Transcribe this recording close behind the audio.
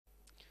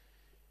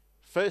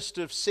First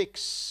of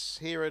 6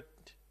 here at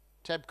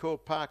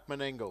TABCORP Park,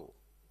 Menangle.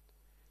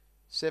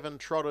 7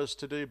 trotters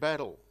to do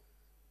battle.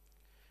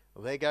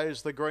 Well, there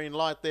goes the green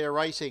light. They're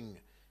racing.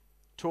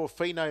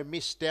 Torfino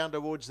missed down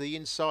towards the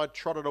inside,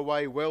 trotted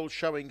away well,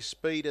 showing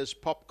speed as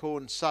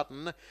Popcorn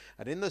Sutton.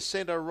 And in the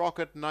centre,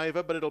 Rocket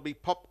Nova, but it'll be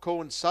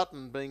Popcorn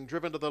Sutton being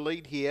driven to the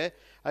lead here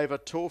over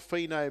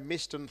Torfino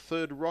Mist, and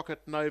third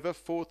Rocket Nova.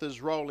 Fourth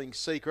is Rolling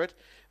Secret.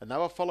 And they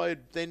were followed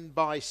then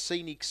by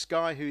Scenic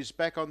Sky, who's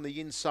back on the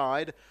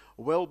inside.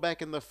 Well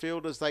back in the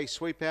field as they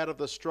sweep out of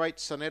the straight,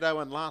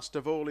 Sonetto, and last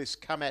of all is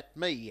Come At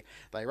Me.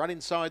 They run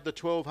inside the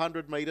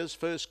 1200 metres,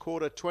 first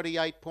quarter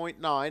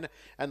 28.9,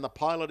 and the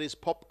pilot is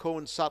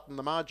Popcorn Sutton.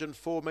 The margin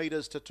 4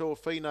 metres to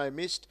Torfino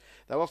Mist.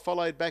 They were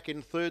followed back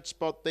in third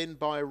spot then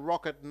by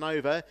Rocket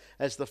Nova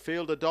as the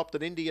field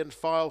adopted Indian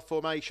file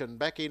formation.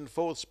 Back in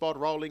fourth spot,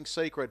 Rolling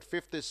Secret.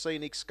 Fifth is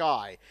Scenic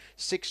Sky.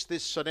 Sixth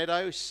is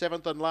Sonetto.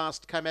 Seventh and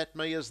last, Come At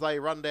Me as they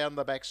run down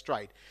the back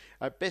straight.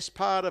 Best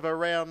part of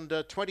around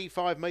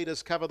 25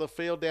 metres cover the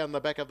field down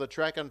the back of the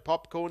track, and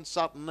Popcorn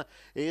Sutton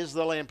is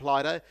the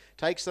lamplighter.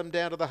 Takes them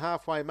down to the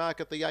halfway mark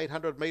at the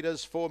 800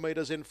 metres, 4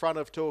 metres in front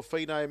of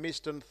Torfino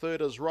Mist, and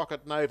third is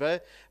Rocket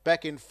Nova.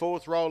 Back in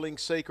fourth, Rolling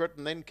Secret,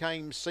 and then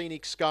came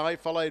Scenic Sky,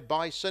 followed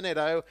by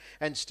Sonetto,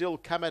 and still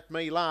Come At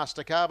Me last.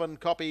 A carbon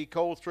copy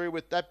call through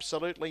with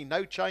absolutely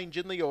no change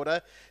in the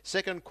order.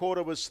 Second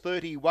quarter was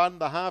 31,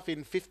 the half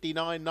in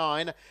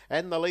 59.9,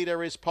 and the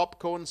leader is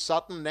Popcorn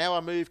Sutton. Now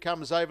a move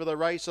comes over the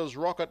race as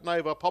Rocket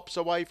Nova pops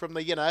away from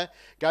the inner,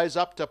 goes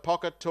up to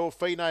pocket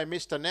Torfino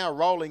Mist, and now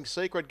Rolling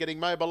Secret getting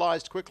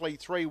mobilised quickly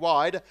 3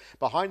 wide.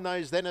 Behind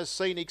those then is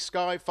Scenic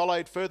Sky,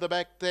 followed further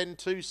back then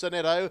to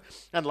Sonetto,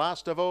 and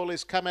last of all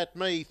is Come At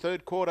Me.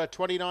 Third quarter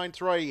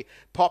 29.3.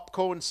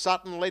 Popcorn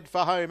Sutton led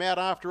for home, out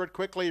after it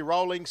quickly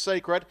Rolling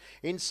Secret.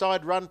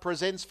 Inside run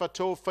presents for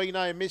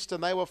Torfino Mist,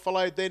 and they were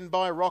followed then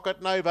by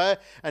Rocket Nova,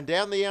 and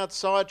down the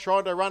outside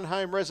trying to run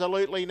home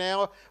resolutely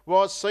now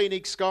was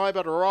Scenic Sky,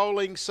 but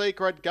Rolling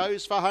Secret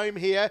goes for home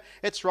here.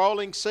 It's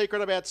Rolling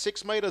Secret about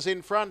 6 metres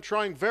in front,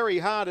 trying very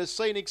hard as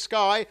Scenic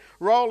Sky.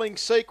 Rolling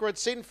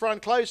Secret's in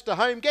front, close to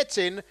home, gets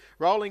in.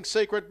 Rolling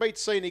Secret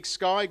beats Scenic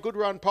Sky. Good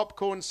run,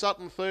 Popcorn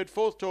Sutton third,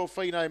 fourth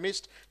Torfino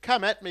Mist.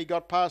 Come At Me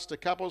got past a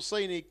couple.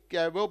 Scenic,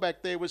 well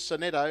back there was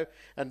Sonetto,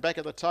 and back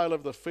at the tail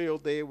of the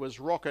field there was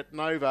Rocket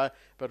Nova,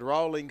 but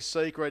Rolling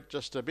Secret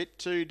just a bit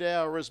too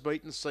dour has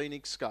beaten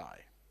Scenic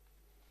Sky.